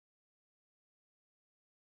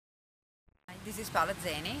This is Paola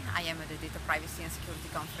Zeni. I am at the Data Privacy and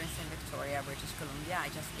Security Conference in Victoria, British Columbia.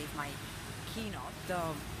 I just gave my keynote.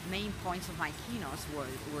 The main points of my keynotes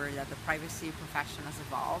were that the privacy profession has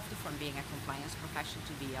evolved from being a compliance profession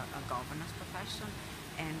to be a governance profession.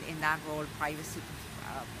 And in that role, privacy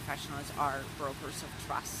professionals are brokers of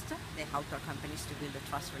trust. They help their companies to build a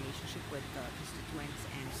trust relationship with constituents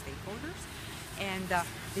and stakeholders. And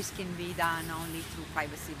this can be done only through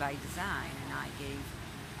privacy by design. And I gave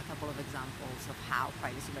a couple of examples of how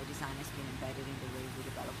privacy by design has been embedded in the way we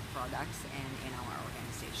develop products and in our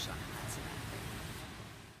organization at Symantec.